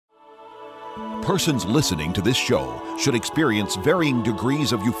Persons listening to this show should experience varying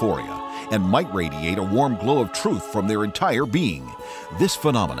degrees of euphoria and might radiate a warm glow of truth from their entire being. This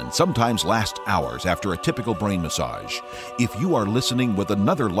phenomenon sometimes lasts hours after a typical brain massage. If you are listening with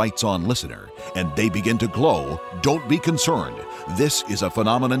another lights-on listener and they begin to glow, don't be concerned. This is a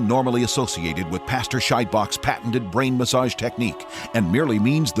phenomenon normally associated with Pastor Scheidbach's patented brain massage technique and merely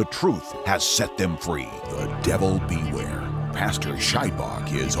means the truth has set them free. The devil beware. Pastor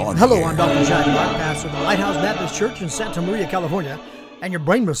Scheidbach is on Hello, the air. I'm Dr. Scheidbach, pastor of the Lighthouse Baptist Church in Santa Maria, California, and your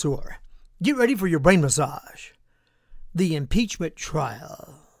brain masseur. Get ready for your brain massage. The impeachment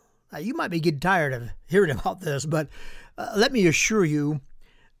trial. Now, you might be getting tired of hearing about this, but let me assure you,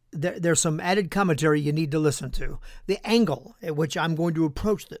 there's some added commentary you need to listen to. The angle at which I'm going to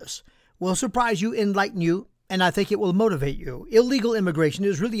approach this will surprise you, enlighten you, and I think it will motivate you. Illegal immigration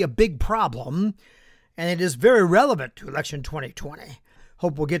is really a big problem, and it is very relevant to election 2020.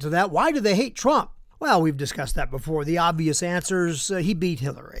 Hope we'll get to that. Why do they hate Trump? Well, we've discussed that before. The obvious answers, he beat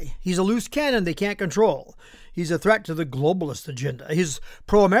Hillary. He's a loose cannon they can't control. He's a threat to the globalist agenda. He's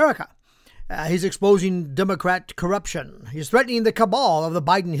pro-America. He's exposing Democrat corruption. He's threatening the cabal of the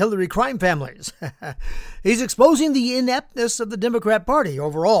Biden-Hillary crime families. He's exposing the ineptness of the Democrat Party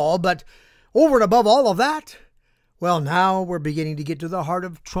overall, but over and above all of that, well, now we're beginning to get to the heart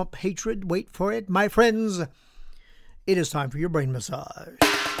of Trump hatred. Wait for it, my friends. It is time for your brain massage.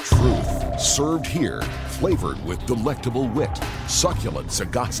 Truth served here, flavored with delectable wit, succulent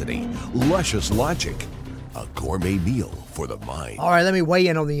sagacity, luscious logic. A gourmet meal for the mind. All right, let me weigh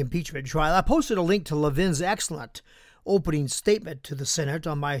in on the impeachment trial. I posted a link to Levin's excellent opening statement to the Senate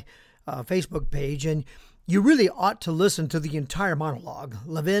on my Facebook page, and you really ought to listen to the entire monologue.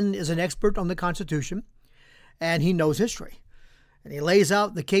 Levin is an expert on the Constitution, and he knows history. And he lays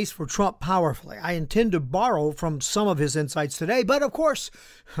out the case for Trump powerfully. I intend to borrow from some of his insights today, but of course,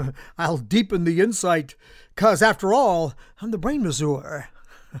 I'll deepen the insight, because after all, I'm the brain masseur.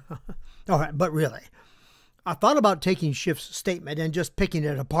 All right, but really, I thought about taking Schiff's statement and just picking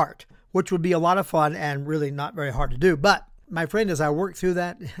it apart, which would be a lot of fun and really not very hard to do. But my friend, as I worked through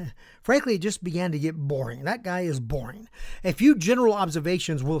that, frankly, it just began to get boring. That guy is boring. A few general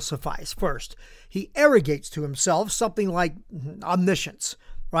observations will suffice. First, he arrogates to himself something like omniscience,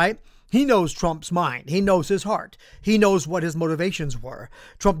 right? He knows Trump's mind. He knows his heart. He knows what his motivations were.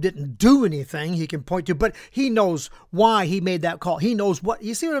 Trump didn't do anything he can point to, but he knows why he made that call. He knows what,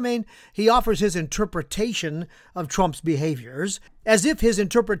 you see what I mean? He offers his interpretation of Trump's behaviors as if his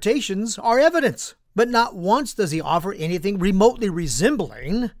interpretations are evidence. But not once does he offer anything remotely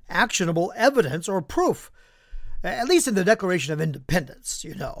resembling actionable evidence or proof. At least in the Declaration of Independence,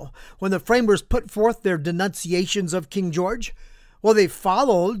 you know, when the framers put forth their denunciations of King George, well, they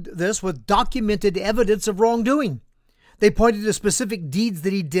followed this with documented evidence of wrongdoing. They pointed to specific deeds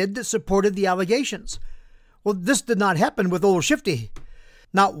that he did that supported the allegations. Well, this did not happen with Old Shifty.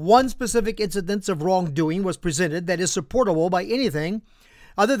 Not one specific incidence of wrongdoing was presented that is supportable by anything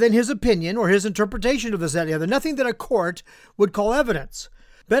other than his opinion or his interpretation of this, that, and the other. Nothing that a court would call evidence.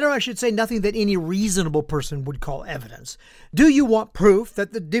 Better, I should say, nothing that any reasonable person would call evidence. Do you want proof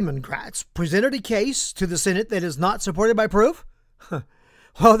that the Democrats presented a case to the Senate that is not supported by proof?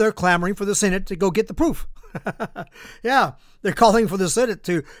 Well, they're clamoring for the Senate to go get the proof. Yeah, they're calling for the Senate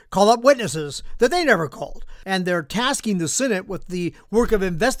to call up witnesses that they never called. And they're tasking the Senate with the work of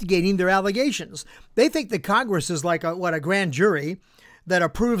investigating their allegations. They think the Congress is like a grand jury that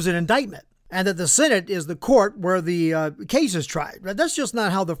approves an indictment, and that the Senate is the court where the case is tried. That's just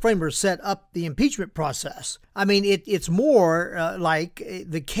not how the framers set up the impeachment process. I mean, it's more like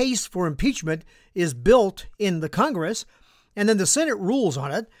the case for impeachment is built in the Congress, and then the Senate rules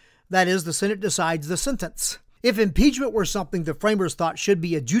on it. That is, the Senate decides the sentence. If impeachment were something the framers thought should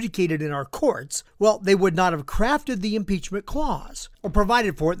be adjudicated in our courts, well, they would not have crafted the impeachment clause or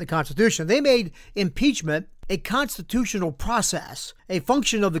provided for it in the Constitution. They made impeachment a constitutional process, a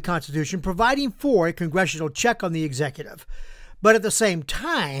function of the Constitution, providing for a congressional check on the executive. But at the same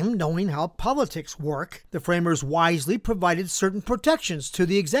time, knowing how politics work, the framers wisely provided certain protections to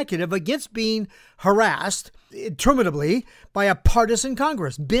the executive against being harassed interminably by a partisan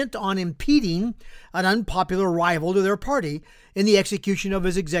Congress bent on impeding an unpopular rival to their party in the execution of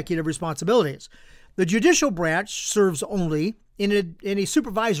his executive responsibilities. The judicial branch serves only in a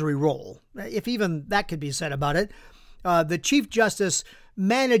supervisory role, if even that could be said about it. The Chief Justice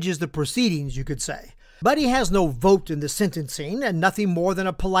manages the proceedings, you could say. But he has no vote in the sentencing and nothing more than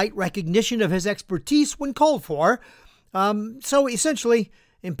a polite recognition of his expertise when called for. So essentially,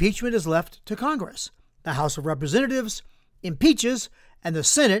 impeachment is left to Congress. The House of Representatives impeaches, and the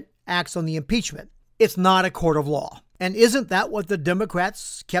Senate acts on the impeachment. It's not a court of law. And isn't that what the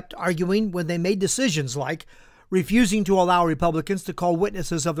Democrats kept arguing when they made decisions like refusing to allow Republicans to call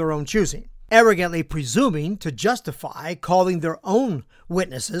witnesses of their own choosing, arrogantly presuming to justify calling their own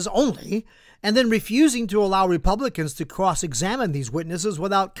witnesses only, and then refusing to allow Republicans to cross-examine these witnesses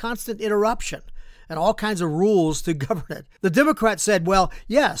without constant interruption and all kinds of rules to govern it? The Democrats said, well,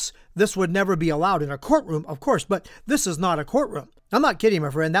 yes, this would never be allowed in a courtroom, of course, but this is not a courtroom. I'm not kidding, my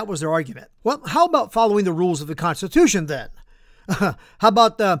friend. That was their argument. Well, how about following the rules of the Constitution then? How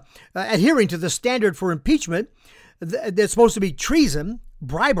about adhering to the standard for impeachment that's supposed to be treason,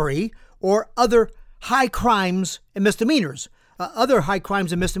 bribery, or other high crimes and misdemeanors? Other high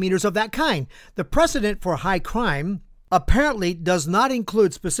crimes and misdemeanors of that kind. The precedent for high crime apparently does not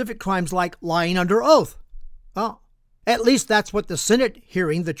include specific crimes like lying under oath. Oh, at least that's what the Senate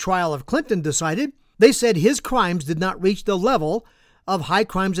hearing the trial of Clinton decided. They said his crimes did not reach the level of high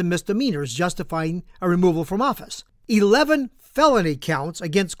crimes and misdemeanors justifying a removal from office. 11 felony counts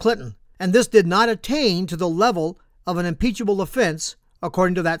against Clinton, and this did not attain to the level of an impeachable offense,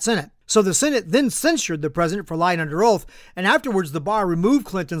 according to that Senate. So the Senate then censured the president for lying under oath, and afterwards the bar removed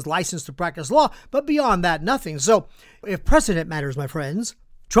Clinton's license to practice law, but beyond that, nothing. So if precedent matters, my friends,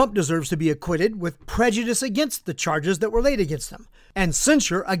 Trump deserves to be acquitted with prejudice against the charges that were laid against him, and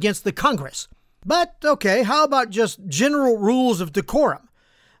censure against the Congress. But, okay, how about just general rules of decorum?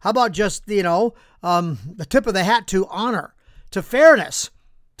 How about just, the tip of the hat to honor, to fairness,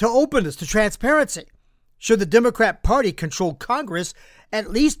 to openness, to transparency? Should the Democrat Party control Congress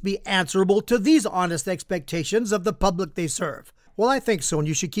at least be answerable to these honest expectations of the public they serve? Well, I think so, and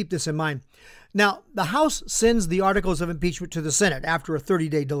you should keep this in mind. Now, the House sends the articles of impeachment to the Senate after a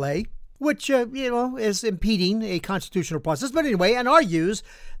 30-day delay, which, is impeding a constitutional process. But anyway, and argues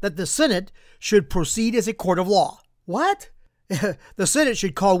that the Senate should proceed as a court of law. What? The Senate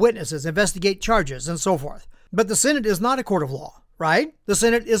should call witnesses, investigate charges, and so forth. But the Senate is not a court of law, right? The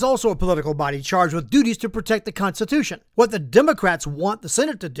Senate is also a political body charged with duties to protect the Constitution. What the Democrats want the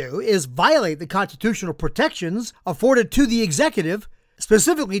Senate to do is violate the constitutional protections afforded to the executive,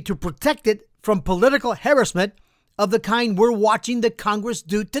 specifically to protect it from political harassment of the kind we're watching the Congress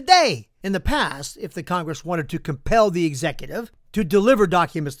do today. In the past, if the Congress wanted to compel the executive to deliver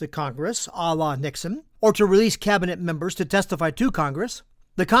documents to Congress, a la Nixon, or to release cabinet members to testify to Congress,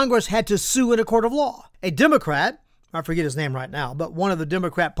 the Congress had to sue in a court of law. A Democrat, I forget his name right now, but one of the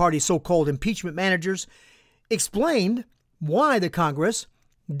Democrat Party's so-called impeachment managers explained why the Congress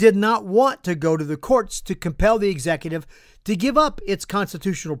did not want to go to the courts to compel the executive to give up its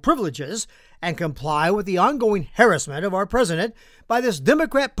constitutional privileges and comply with the ongoing harassment of our president by this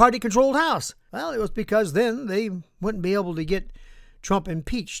Democrat Party-controlled House. Well, it was because then they wouldn't be able to get Trump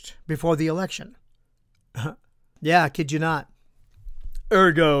impeached before the election. Yeah, kid you not.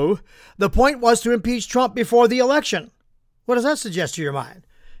 Ergo, the point was to impeach Trump before the election. What does that suggest to your mind?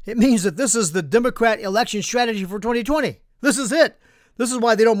 It means that this is the Democrat election strategy for 2020. This is it. This is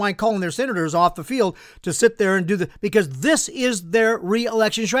why they don't mind calling their senators off the field to sit there and because this is their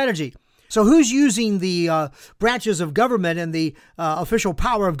re-election strategy. So who's using the branches of government and the official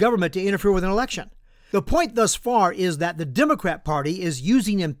power of government to interfere with an election? The point thus far is that the Democrat Party is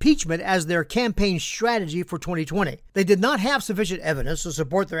using impeachment as their campaign strategy for 2020. They did not have sufficient evidence to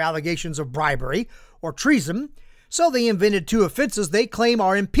support their allegations of bribery or treason, so they invented two offenses they claim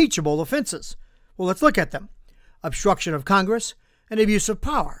are impeachable offenses. Well, let's look at them. Obstruction of Congress and abuse of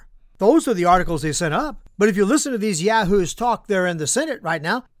power. Those are the articles they sent up. But if you listen to these yahoos talk there in the Senate right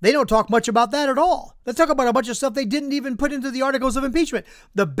now, they don't talk much about that at all. They talk about a bunch of stuff they didn't even put into the articles of impeachment.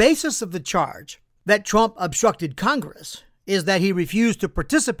 The basis of the charge that Trump obstructed Congress is that he refused to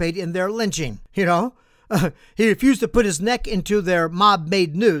participate in their lynching. He refused to put his neck into their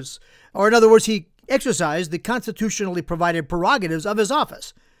mob-made news. Or in other words, he exercised the constitutionally provided prerogatives of his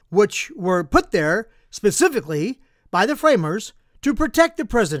office, which were put there specifically by the framers to protect the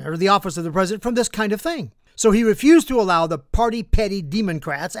president or the office of the president from this kind of thing. So he refused to allow the party petty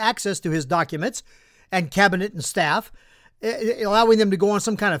Democrats access to his documents and cabinet and staff, allowing them to go on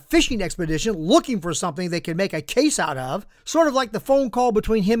some kind of fishing expedition looking for something they could make a case out of, sort of like the phone call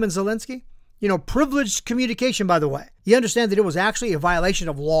between him and Zelensky. Privileged communication, by the way. You understand that it was actually a violation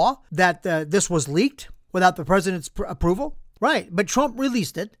of law that this was leaked without the president's approval? Right, but Trump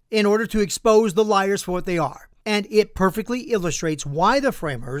released it in order to expose the liars for what they are. And it perfectly illustrates why the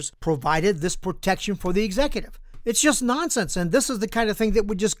framers provided this protection for the executive. It's just nonsense, and this is the kind of thing that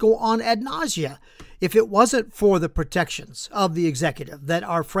would just go on ad nauseum if it wasn't for the protections of the executive that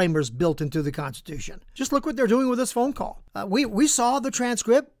our framers built into the Constitution. Just look what they're doing with this phone call. We saw the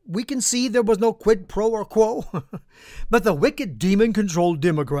transcript. We can see there was no quid pro or quo. But the wicked demon-controlled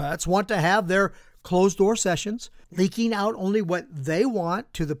Democrats want to have their closed-door sessions, leaking out only what they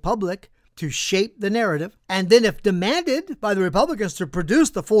want to the public to shape the narrative. And then if demanded by the Republicans to produce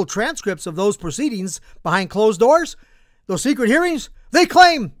the full transcripts of those proceedings behind closed doors, those secret hearings, they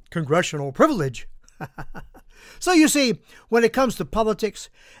claim congressional privilege. So you see, when it comes to politics,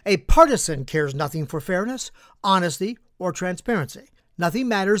 a partisan cares nothing for fairness, honesty, or transparency. Nothing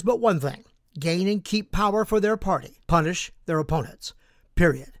matters but one thing: gain and keep power for their party, punish their opponents,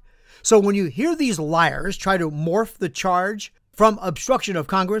 period. So when you hear these liars try to morph the charge from obstruction of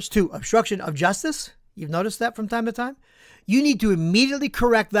Congress to obstruction of justice, you've noticed that from time to time, you need to immediately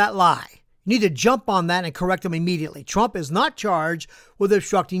correct that lie. You need to jump on that and correct them immediately. Trump is not charged with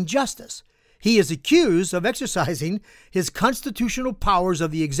obstructing justice. He is accused of exercising his constitutional powers of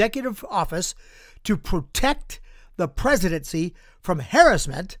the executive office to protect the presidency from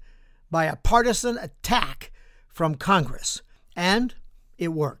harassment by a partisan attack from Congress. And it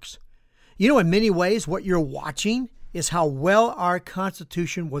works. You know, in many ways, what you're watching is how well our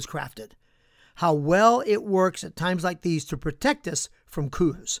Constitution was crafted, how well it works at times like these to protect us from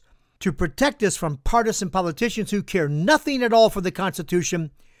coups, to protect us from partisan politicians who care nothing at all for the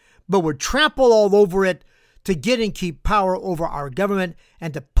Constitution, but would trample all over it to get and keep power over our government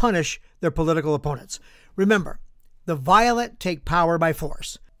and to punish their political opponents. Remember, the violent take power by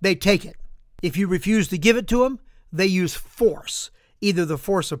force. They take it. If you refuse to give it to them, they use force, either the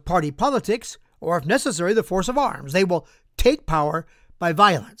force of party politics or, if necessary, the force of arms. They will take power by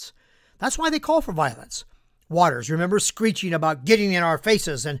violence. That's why they call for violence. Waters, remember, screeching about getting in our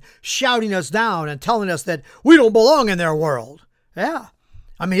faces and shouting us down and telling us that we don't belong in their world. Yeah.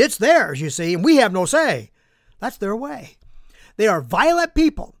 I mean, it's theirs, you see, and we have no say. That's their way. They are violent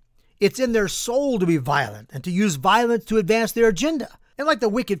people. It's in their soul to be violent and to use violence to advance their agenda. And like the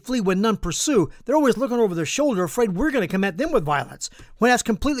wicked flee when none pursue, they're always looking over their shoulder, afraid we're going to come at them with violence, when that's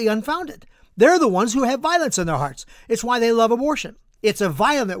completely unfounded. They're the ones who have violence in their hearts. It's why they love abortion. It's a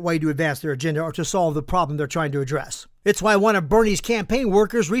violent way to advance their agenda or to solve the problem they're trying to address. It's why one of Bernie's campaign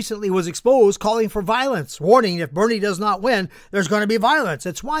workers recently was exposed calling for violence, warning if Bernie does not win, there's going to be violence.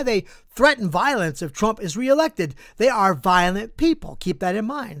 It's why they threaten violence if Trump is reelected. They are violent people. Keep that in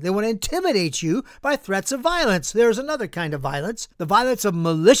mind. They want to intimidate you by threats of violence. There's another kind of violence, the violence of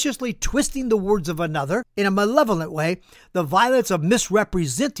maliciously twisting the words of another in a malevolent way, the violence of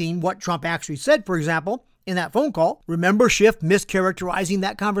misrepresenting what Trump actually said, for example, in that phone call. Remember Schiff mischaracterizing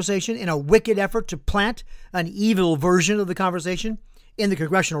that conversation in a wicked effort to plant an evil version of the conversation in the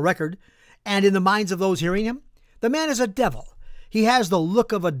congressional record and in the minds of those hearing him? The man is a devil. He has the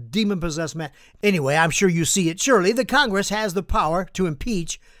look of a demon-possessed man. Anyway, I'm sure you see it. Surely the Congress has the power to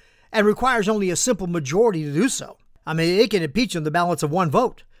impeach and requires only a simple majority to do so. I mean, it can impeach on the balance of one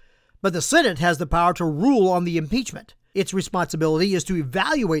vote. But the Senate has the power to rule on the impeachment. Its responsibility is to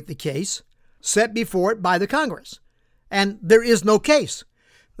evaluate the case set before it by the Congress. And there is no case.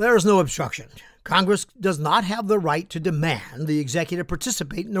 There is no obstruction. Congress does not have the right to demand the executive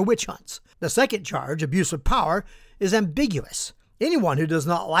participate in their witch hunts. The second charge, abuse of power, is ambiguous. Anyone who does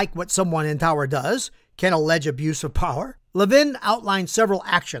not like what someone in power does can allege abuse of power. Levin outlined several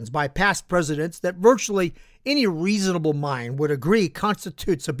actions by past presidents that virtually any reasonable mind would agree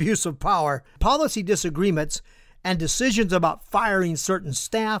constitutes abuse of power. Policy disagreements and decisions about firing certain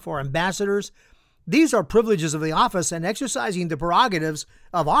staff or ambassadors, these are privileges of the office, and exercising the prerogatives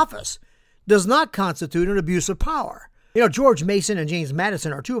of office does not constitute an abuse of power. You know, George Mason and James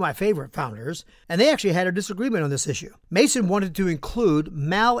Madison are two of my favorite founders, and they actually had a disagreement on this issue. Mason wanted to include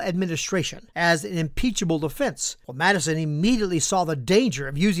maladministration as an impeachable offense. Well, Madison immediately saw the danger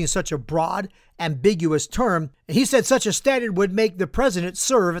of using such a broad, ambiguous term, and he said such a standard would make the president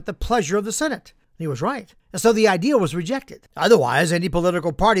serve at the pleasure of the Senate. He was right. And so the idea was rejected. Otherwise, any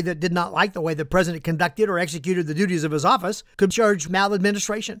political party that did not like the way the president conducted or executed the duties of his office could charge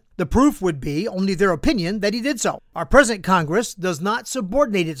maladministration. The proof would be only their opinion that he did so. Our present Congress does not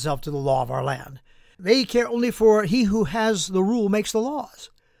subordinate itself to the law of our land. They care only for he who has the rule makes the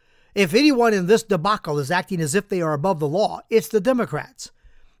laws. If anyone in this debacle is acting as if they are above the law, it's the Democrats.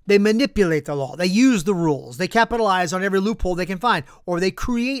 They manipulate the law. They use the rules. They capitalize on every loophole they can find, or they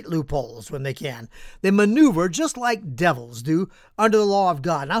create loopholes when they can. They maneuver just like devils do under the law of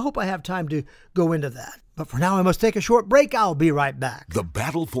God. And I hope I have time to go into that. But for now, I must take a short break. I'll be right back. The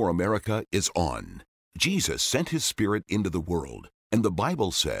battle for America is on. Jesus sent his Spirit into the world, and the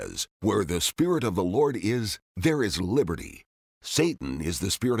Bible says, where the Spirit of the Lord is, there is liberty. Satan is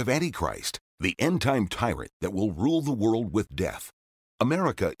the spirit of Antichrist, the end-time tyrant that will rule the world with death.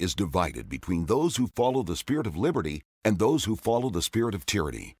 America is divided between those who follow the spirit of liberty and those who follow the spirit of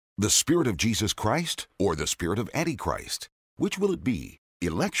tyranny. The spirit of Jesus Christ or the spirit of Antichrist? Which will it be?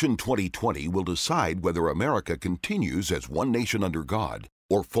 Election 2020 will decide whether America continues as one nation under God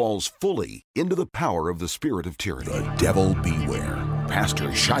or falls fully into the power of the spirit of tyranny. The devil beware. Pastor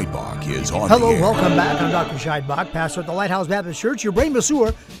Scheidbach is on Hello, the air. welcome back. I'm Dr. Scheidbach, pastor at the Lighthouse Baptist Church, your brain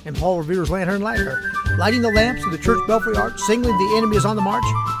masseur, and Paul Revere's lantern lighter, lighting the lamps of the church belfry arch, signaling the enemy is on the march,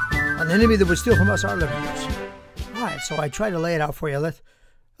 an enemy that would steal from us our liberties. All right, so I try to lay it out for you.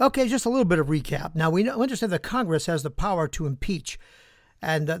 Okay, just a little bit of recap. Now, we understand that Congress has the power to impeach,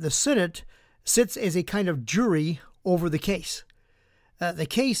 and the Senate sits as a kind of jury over the case. The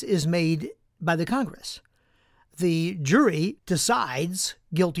case is made by the Congress. The jury decides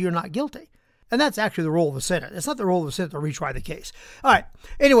guilty or not guilty. And that's actually the role of the Senate. It's not the role of the Senate to retry the case. All right.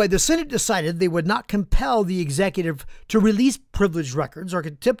 Anyway, the Senate decided they would not compel the executive to release privileged records or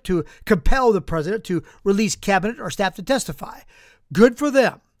attempt to compel the president to release cabinet or staff to testify. Good for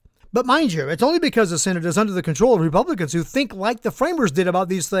them. But mind you, it's only because the Senate is under the control of Republicans who think like the framers did about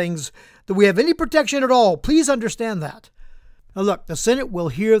these things that we have any protection at all. Please understand that. Now look, the Senate will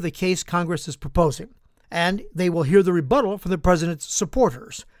hear the case Congress is proposing, and they will hear the rebuttal from the president's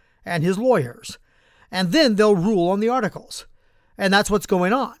supporters and his lawyers, and then they'll rule on the articles. And that's what's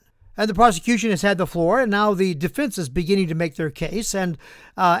going on. And the prosecution has had the floor, and now the defense is beginning to make their case. And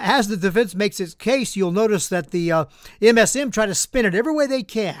as the defense makes its case, you'll notice that the MSM try to spin it every way they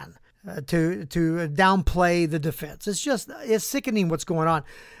can to downplay the defense. It's sickening what's going on.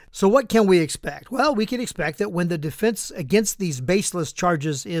 So what can we expect? Well, we can expect that when the defense against these baseless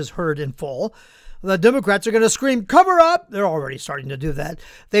charges is heard in full, the Democrats are going to scream, cover up. They're already starting to do that.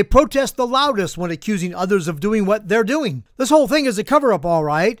 They protest the loudest when accusing others of doing what they're doing. This whole thing is a cover-up, all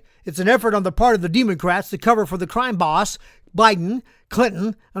right. It's an effort on the part of the Democrats to cover for the crime boss, Biden,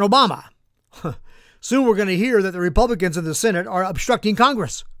 Clinton, and Obama. Soon we're going to hear that the Republicans in the Senate are obstructing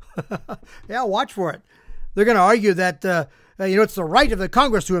Congress. Yeah, watch for it. They're going to argue that, it's the right of the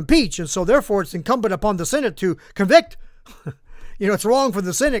Congress to impeach, and so therefore it's incumbent upon the Senate to convict. It's wrong for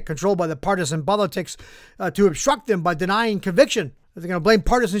the Senate, controlled by the partisan politics, to obstruct them by denying conviction. They're going to blame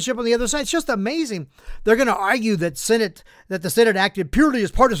partisanship on the other side. It's just amazing. They're going to argue that the Senate acted purely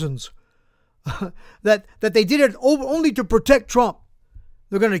as partisans, that they did it only to protect Trump.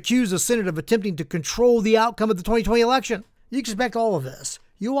 They're going to accuse the Senate of attempting to control the outcome of the 2020 election. You expect all of this.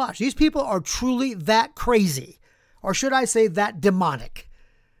 You watch. These people are truly that crazy, or should I say that demonic.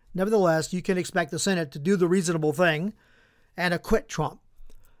 Nevertheless, you can expect the Senate to do the reasonable thing and acquit Trump,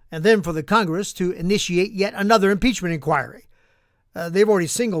 and then for the Congress to initiate yet another impeachment inquiry. They've already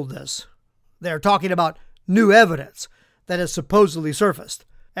signaled this. They're talking about new evidence that has supposedly surfaced,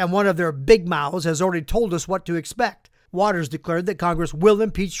 and one of their big mouths has already told us what to expect. Waters declared that Congress will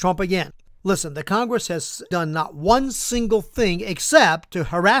impeach Trump again. Listen, the Congress has done not one single thing except to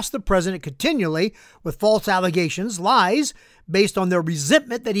harass the president continually with false allegations, lies, based on their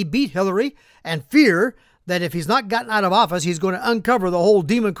resentment that he beat Hillary and fear that if he's not gotten out of office, he's going to uncover the whole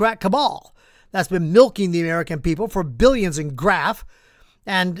Democrat cabal that's been milking the American people for billions in graft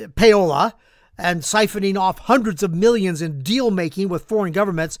and payola and siphoning off hundreds of millions in deal-making with foreign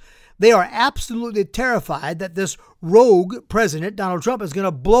governments. They are absolutely terrified that this rogue president, Donald Trump, is going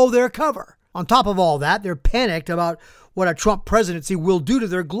to blow their cover. On top of all that, they're panicked about what a Trump presidency will do to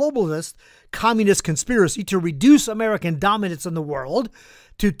their globalist communist conspiracy to reduce American dominance in the world,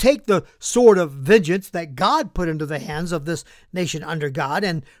 to take the sword of vengeance that God put into the hands of this nation under God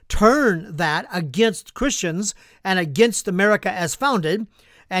and turn that against Christians and against America as founded,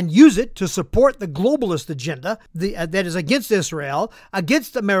 and use it to support the globalist agenda that is against Israel,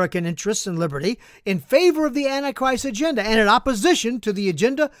 against American interests and liberty, in favor of the Antichrist agenda, and in opposition to the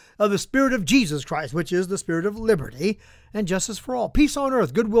agenda of the Spirit of Jesus Christ, which is the spirit of liberty and justice for all. Peace on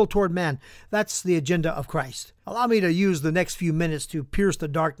earth, goodwill toward man. That's the agenda of Christ. Allow me to use the next few minutes to pierce the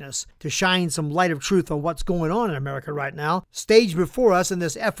darkness, to shine some light of truth on what's going on in America right now, staged before us in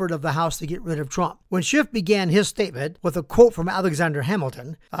this effort of the House to get rid of Trump. When Schiff began his statement with a quote from Alexander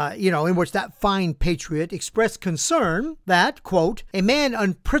Hamilton, in which that fine patriot expressed concern that, quote, a man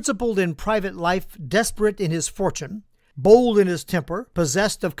unprincipled in private life, desperate in his fortune, bold in his temper,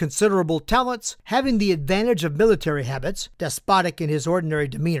 possessed of considerable talents, having the advantage of military habits, despotic in his ordinary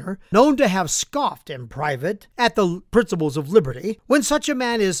demeanor, known to have scoffed in private at the principles of liberty, when such a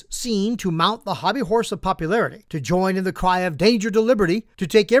man is seen to mount the hobby horse of popularity, to join in the cry of danger to liberty, to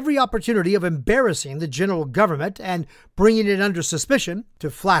take every opportunity of embarrassing the general government and bringing it under suspicion,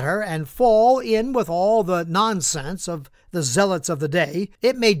 to flatter and fall in with all the nonsense of the zealots of the day,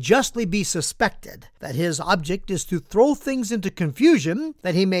 it may justly be suspected that his object is to throw things into confusion,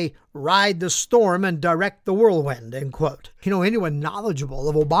 that he may ride the storm and direct the whirlwind, end quote. Anyone knowledgeable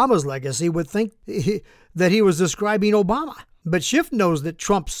of Obama's legacy would think that he was describing Obama. But Schiff knows that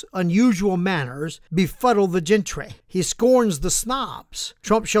Trump's unusual manners befuddle the gentry. He scorns the snobs.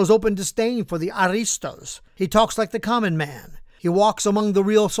 Trump shows open disdain for the aristos. He talks like the common man. He walks among the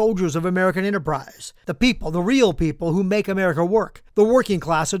real soldiers of American enterprise. The people, the real people who make America work. The working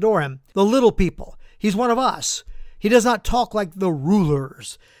class adore him. The little people. He's one of us. He does not talk like the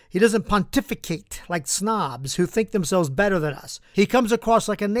rulers. He doesn't pontificate like snobs who think themselves better than us. He comes across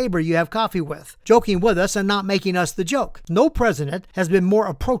like a neighbor you have coffee with, joking with us and not making us the joke. No president has been more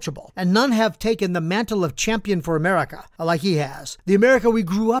approachable, and none have taken the mantle of champion for America like he has. The America we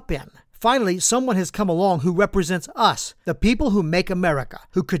grew up in. Finally, someone has come along who represents us, the people who make America,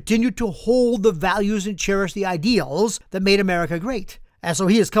 who continue to hold the values and cherish the ideals that made America great. And so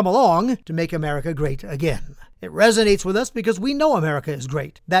he has come along to make America great again. It resonates with us because we know America is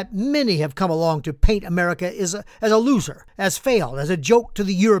great, that many have come along to paint America as a loser, as failed, as a joke to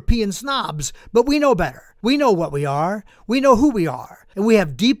the European snobs. But we know better. We know what we are. We know who we are. And we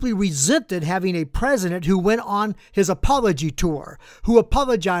have deeply resented having a president who went on his apology tour, who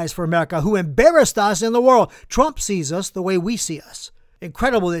apologized for America, who embarrassed us in the world. Trump sees us the way we see us.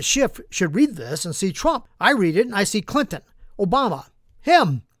 Incredible that Schiff should read this and see Trump. I read it and I see Clinton, Obama,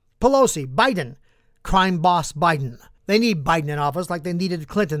 him, Pelosi, Biden. Crime boss Biden. They need Biden in office like they needed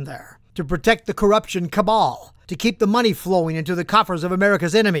Clinton there to protect the corruption cabal, to keep the money flowing into the coffers of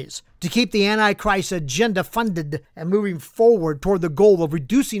America's enemies, to keep the Antichrist agenda funded and moving forward toward the goal of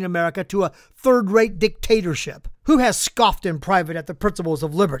reducing America to a third-rate dictatorship. Who has scoffed in private at the principles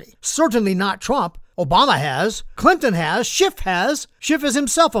of liberty? Certainly not Trump. Obama has. Clinton has. Schiff has. Schiff is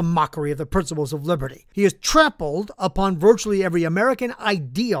himself a mockery of the principles of liberty. He has trampled upon virtually every American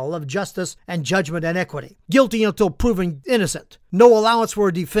ideal of justice and judgment and equity. Guilty until proven innocent. No allowance for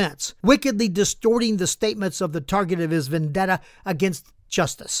a defense. Wickedly distorting the statements of the target of his vendetta against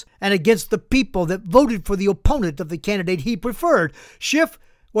justice and against the people that voted for the opponent of the candidate he preferred. Schiff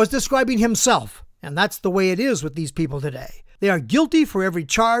was describing himself. And that's the way it is with these people today. They are guilty for every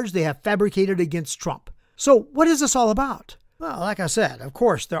charge they have fabricated against Trump. So what is this all about? Well, like I said, of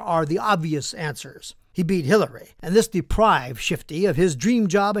course, there are the obvious answers. He beat Hillary, and this deprived Shifty of his dream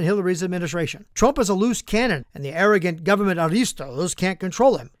job in Hillary's administration. Trump is a loose cannon, and the arrogant government aristos can't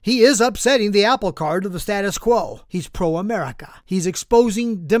control him. He is upsetting the apple cart of the status quo. He's pro-America. He's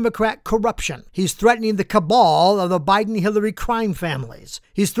exposing Democrat corruption. He's threatening the cabal of the Biden-Hillary crime families.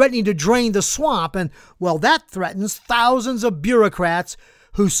 He's threatening to drain the swamp, and, well, that threatens thousands of bureaucrats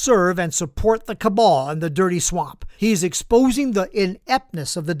who serve and support the cabal and the dirty swamp. He's exposing the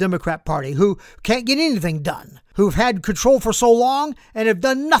ineptness of the Democrat Party, who can't get anything done, who've had control for so long and have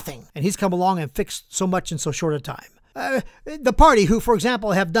done nothing. And he's come along and fixed so much in so short a time. The party who, for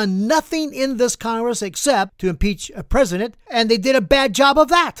example, have done nothing in this Congress except to impeach a president, and they did a bad job of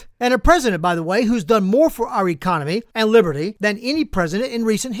that. And a president, by the way, who's done more for our economy and liberty than any president in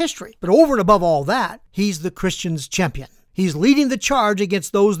recent history. But over and above all that, he's the Christian's champion. He's leading the charge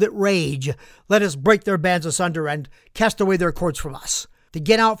against those that rage. Let us break their bands asunder and cast away their cords from us. To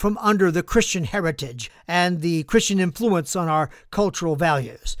get out from under the Christian heritage and the Christian influence on our cultural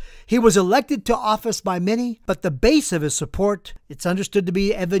values. He was elected to office by many, but the base of his support, it's understood to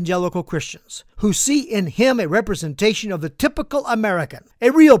be evangelical Christians, who see in him a representation of the typical American,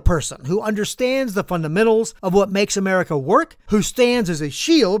 a real person who understands the fundamentals of what makes America work, who stands as a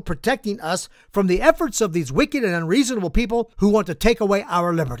shield protecting us from the efforts of these wicked and unreasonable people who want to take away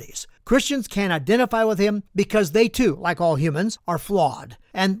our liberties. Christians can identify with him because they too, like all humans, are flawed,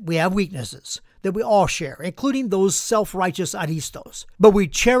 and we have weaknesses that we all share, including those self-righteous aristos. But we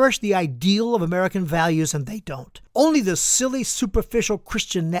cherish the ideal of American values, and they don't. Only the silly, superficial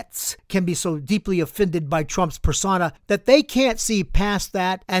Christianettes can be so deeply offended by Trump's persona that they can't see past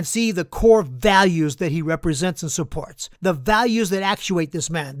that and see the core values that he represents and supports. The values that actuate this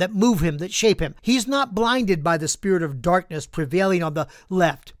man, that move him, that shape him. He's not blinded by the spirit of darkness prevailing on the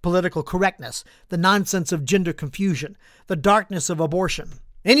left, political correctness, the nonsense of gender confusion, the darkness of abortion.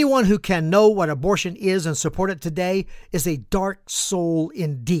 Anyone who can know what abortion is and support it today is a dark soul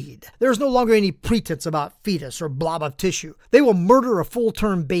indeed. There is no longer any pretense about fetus or blob of tissue. They will murder a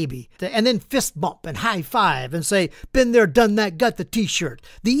full-term baby and then fist bump and high five and say, "Been there, done that, got the t-shirt."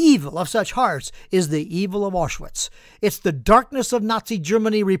 The evil of such hearts is the evil of Auschwitz. It's the darkness of Nazi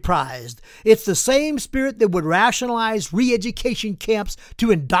Germany reprised. It's the same spirit that would rationalize re-education camps to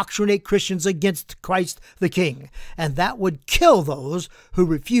indoctrinate Christians against Christ the King. And that would kill those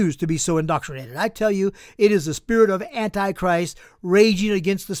who refuse to be so indoctrinated. I tell you, it is the spirit of Antichrist raging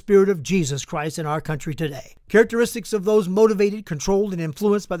against the Spirit of Jesus Christ in our country today. Characteristics of those motivated, controlled, and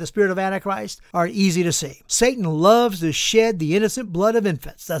influenced by the spirit of Antichrist are easy to see. Satan loves to shed the innocent blood of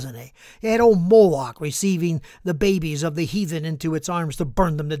infants, doesn't he? He had old Moloch receiving the babies of the heathen into its arms to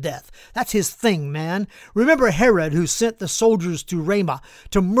burn them to death. That's his thing, man. Remember Herod, who sent the soldiers to Ramah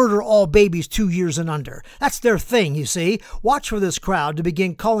to murder all babies 2 years and under. That's their thing, you see. Watch for this crowd to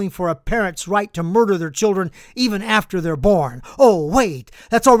begin calling for a parent's right to murder their children even after they're born. Oh, wait,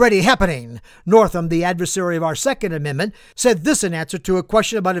 that's already happening. Northam, the adversary of our Second Amendment, said this in answer to a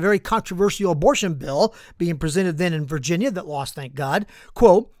question about a very controversial abortion bill being presented then in Virginia that lost, thank God.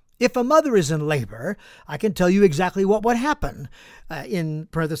 Quote, "If a mother is in labor, I can tell you exactly what would happen," in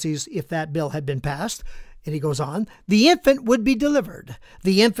parentheses, if that bill had been passed. And he goes on, "The infant would be delivered.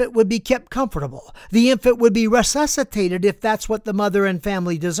 The infant would be kept comfortable. The infant would be resuscitated if that's what the mother and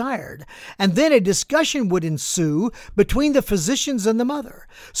family desired. And then a discussion would ensue between the physicians and the mother.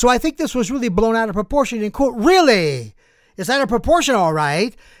 So I think this was really blown out of proportion." And quote, really? It's out of proportion, all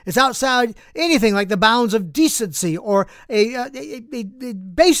right. It's outside anything like the bounds of decency or a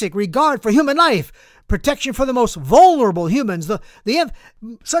basic regard for human life. Protection for the most vulnerable humans.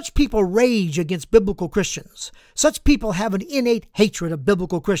 Such people rage against biblical Christians. Such people have an innate hatred of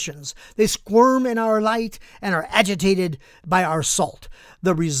biblical Christians. They squirm in our light and are agitated by our salt.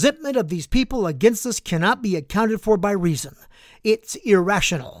 The resentment of these people against us cannot be accounted for by reason. It's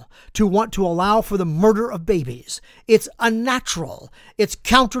irrational to want to allow for the murder of babies. It's unnatural. It's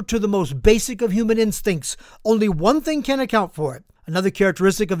counter to the most basic of human instincts. Only one thing can account for it. Another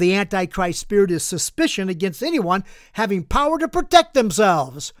characteristic of the Antichrist spirit is suspicion against anyone having power to protect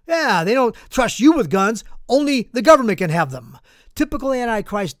themselves. Yeah, they don't trust you with guns. Only the government can have them. Typical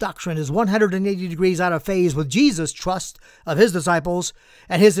Antichrist doctrine is 180 degrees out of phase with Jesus' trust of his disciples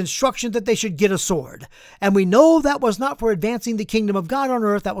and his instruction that they should get a sword. And we know that was not for advancing the kingdom of God on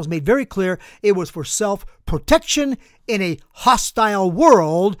earth. That was made very clear. It was for self-protection in a hostile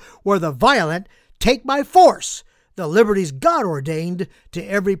world where the violent take by force the liberties God ordained to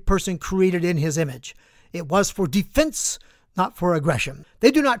every person created in his image. It was for defense, not for aggression.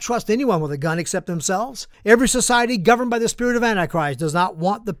 They do not trust anyone with a gun except themselves. Every society governed by the spirit of Antichrist does not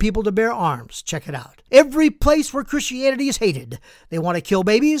want the people to bear arms. Check it out. Every place where Christianity is hated, they want to kill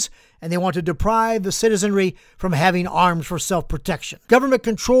babies, and they want to deprive the citizenry from having arms for self-protection. Government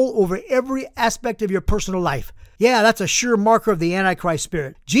control over every aspect of your personal life. Yeah, that's a sure marker of the Antichrist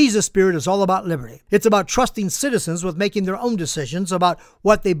spirit. Jesus' spirit is all about liberty. It's about trusting citizens with making their own decisions about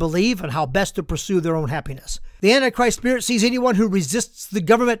what they believe and how best to pursue their own happiness. The Antichrist spirit sees anyone who resists the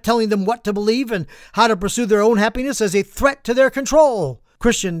government telling them what to believe and how to pursue their own happiness as a threat to their control.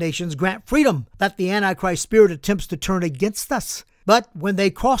 Christian nations grant freedom that the Antichrist spirit attempts to turn against us. But when they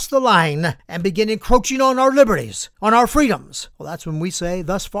cross the line and begin encroaching on our liberties, on our freedoms, well, that's when we say,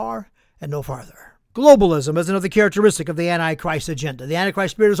 thus far and no farther. Globalism is another characteristic of the Antichrist agenda. The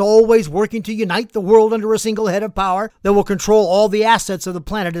Antichrist spirit is always working to unite the world under a single head of power that will control all the assets of the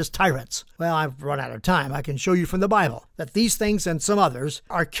planet as tyrants. Well, I've run out of time. I can show you from the Bible that these things and some others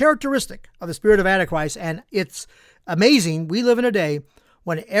are characteristic of the spirit of Antichrist, and it's amazing. We live in a day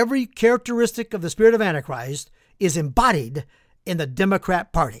when every characteristic of the spirit of Antichrist is embodied in the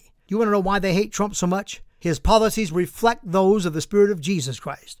Democrat Party. You want to know why they hate Trump so much? His policies reflect those of the Spirit of Jesus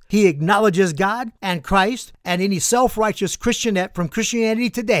Christ. He acknowledges God and Christ and any self-righteous Christianette from Christianity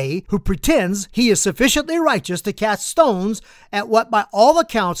Today who pretends he is sufficiently righteous to cast stones at what by all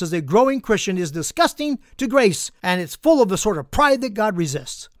accounts as a growing Christian is disgusting to grace, and it's full of the sort of pride that God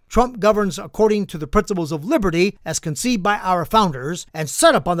resists. Trump governs according to the principles of liberty as conceived by our founders and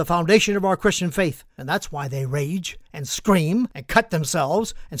set up on the foundation of our Christian faith. And that's why they rage and scream and cut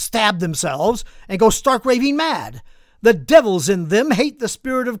themselves and stab themselves and go stark raving mad. The devils in them hate the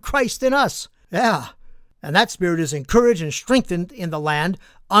Spirit of Christ in us. Yeah. And that spirit is encouraged and strengthened in the land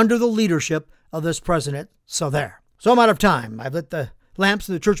under the leadership of this president. So there. So I'm out of time. I've lit the lamps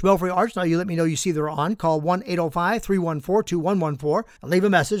in the church belfry arch. Now you let me know you see they're on. Call 1-805-314-2114. Leave a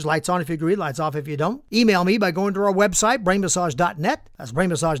message. Lights on if you agree, lights off if you don't. Email me by going to our website, BrainMassage.net. That's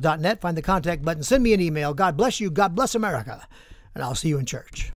BrainMassage.net. Find the contact button. Send me an email. God bless you. God bless America. And I'll see you in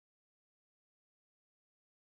church.